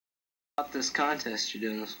About this contest you're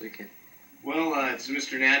doing this weekend. Well, it's a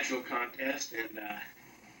Mr. Natural contest, and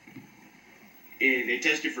they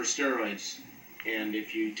test you for steroids. And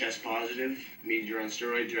if you test positive, it means you're on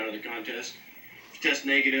steroids, you're out of the contest. If you test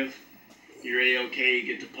negative, you're A-OK, you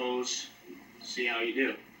get to pose, see how you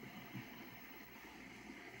do.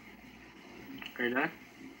 Are you done?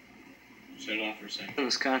 Shut it off for a second. In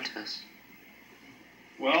this contest.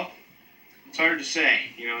 Well, it's hard to say.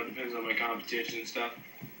 It depends on my competition and stuff.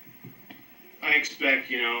 I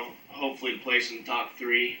expect, hopefully to place in the top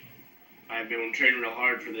 3. I've been training real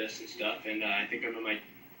hard for this and stuff, and I think I'm in my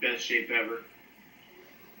best shape ever.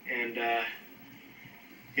 And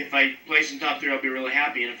if I place in top 3, I'll be really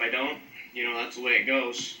happy, and if I don't, that's the way it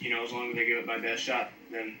goes. As long as I give it my best shot,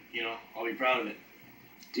 then, I'll be proud of it.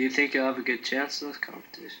 Do you think you'll have a good chance in this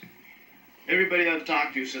competition? Everybody I've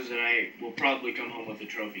talked to says that I will probably come home with a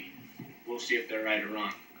trophy. We'll see if they're right or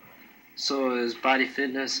wrong. So is Body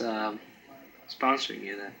Fitness sponsoring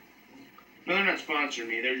you then? No, they're not sponsoring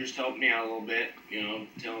me. They're just helping me out a little bit,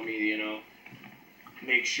 telling me,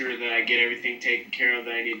 make sure that I get everything taken care of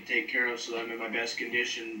that I need to take care of so that I'm in my best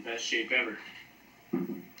condition, best shape ever.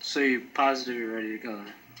 So you're positive you're ready to go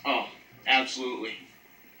then? Oh, absolutely.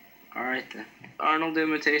 All right then. Arnold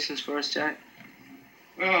imitations for us, Jack?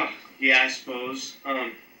 Oh, yeah, I suppose.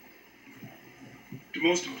 The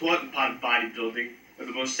most important part of bodybuilding, or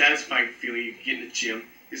the most satisfying feeling you can get in the gym,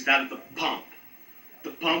 is that of the pump. The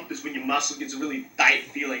pump is when your muscle gets a really tight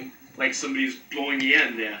feeling, like somebody's blowing you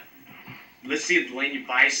in there. Let's see it laying your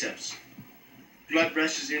biceps. Blood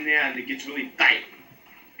rushes in there and it gets really tight.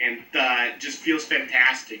 And it just feels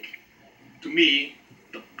fantastic. To me,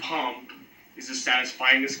 the pump is as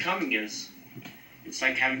satisfying as coming is. It's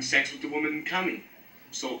like having sex with a woman and coming.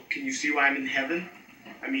 So, can you see why I'm in heaven?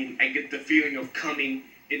 I mean, I get the feeling of coming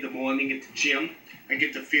in the morning at the gym. I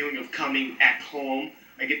get the feeling of coming at home.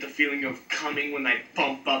 I get the feeling of coming when I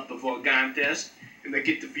pump up before a contest. And I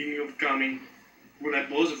get the feeling of coming when I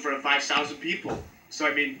pose in front of 5,000 people. So,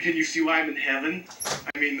 I mean, can you see why I'm in heaven?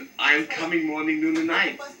 I mean, I'm coming morning, noon, and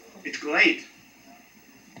night. It's great.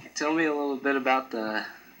 Tell me a little bit about the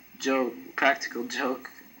practical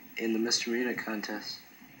joke in the misdemeanor contest.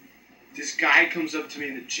 This guy comes up to me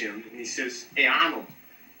in the gym and he says, "Hey Arnold,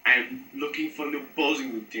 I'm looking for a new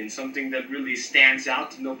posing routine, something that really stands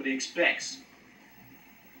out and nobody expects."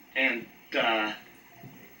 And I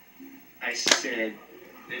said,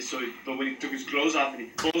 but when he took his clothes off and he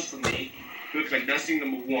posed for me, it looked like nothing,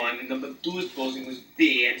 number 1, and number 2, his posing was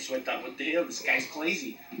bad, so I thought, what the hell, this guy's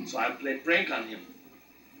crazy. So I played a prank on him.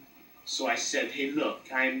 So I said, "Hey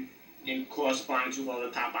look, I'm in correspondence with all the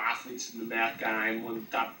top athletes in America. I'm one of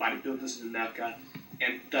the top bodybuilders in America.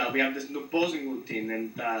 And we have this new posing routine.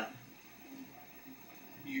 And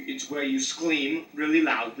it's where you scream really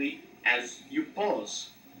loudly as you pose."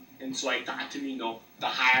 And so I thought to me, the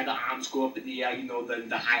higher the arms go up in the air, then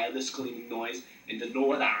the higher the screaming noise. And the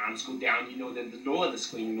lower the arms go down, then the lower the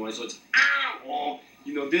screaming noise. So it's, ah, oh,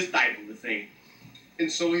 this type of a thing.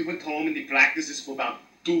 And so we went home and they practiced this for about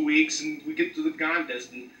 2 weeks. And we get to the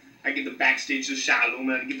contest. And I get the backstage to the shower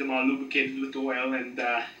room and I get them all lubricated with oil, and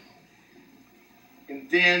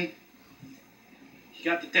then he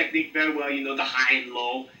got the technique very well, the high and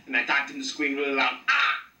low, and I taught him to scream really loud,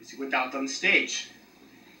 "Ah!" as he went out on the stage.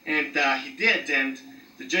 And he did, and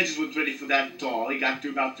the judges weren't ready for that at all. He got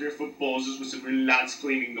through about 3 or 4 poses with some really loud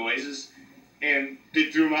screaming noises, and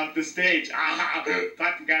they threw him off the stage. Ah!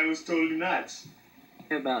 Thought the guy was totally nuts.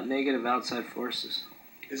 About negative outside forces.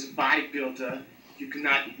 As a bodybuilder, you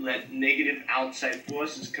cannot let negative outside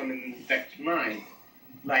forces come in and affect your mind.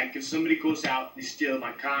 Like, if somebody goes out, they steal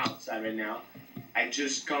my car outside right now, I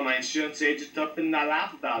just call my insurance agent up and I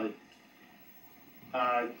laugh about it.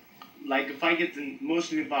 Like, if I get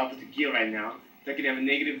emotionally involved with the gear right now, that can have a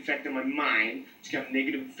negative effect on my mind, it's going to have a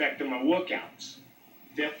negative effect on my workouts.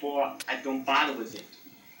 Therefore, I don't bother with it.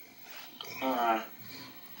 A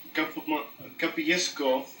couple years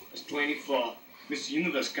ago, I was training for Mr.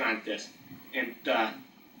 Universe contest. And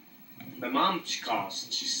my mom, she calls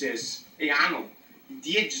and she says, "Hey Arnold, your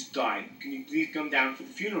dad just died. Can you please come down for the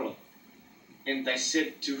funeral?" And I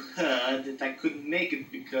said to her that I couldn't make it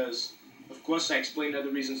because, of course I explained other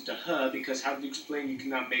reasons to her, because how do you explain you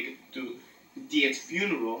cannot make it to the dad's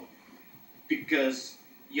funeral because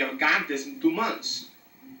you have a contest in 2 months?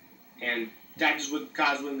 And that is what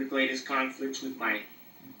caused one of the greatest conflicts with my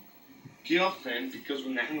girlfriend, because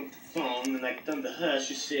when I hung up the phone and I turned to her,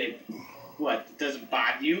 she said, "What, it doesn't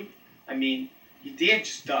bother you? I mean, your dad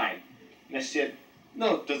just died." And I said,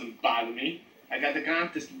 "No, it doesn't bother me. I got the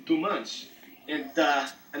contest in 2 months." And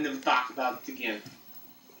I never talked about it again.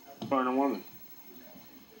 For a woman.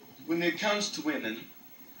 When it comes to women,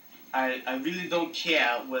 I really don't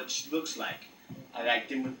care what she looks like. I like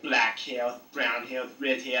them with black hair, with brown hair, with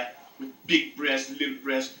red hair, with big breasts,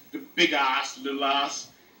 with big ass, little ass.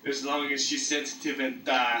 As long as she's sensitive and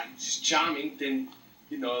she's charming, then,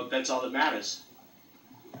 you know, that's all that matters.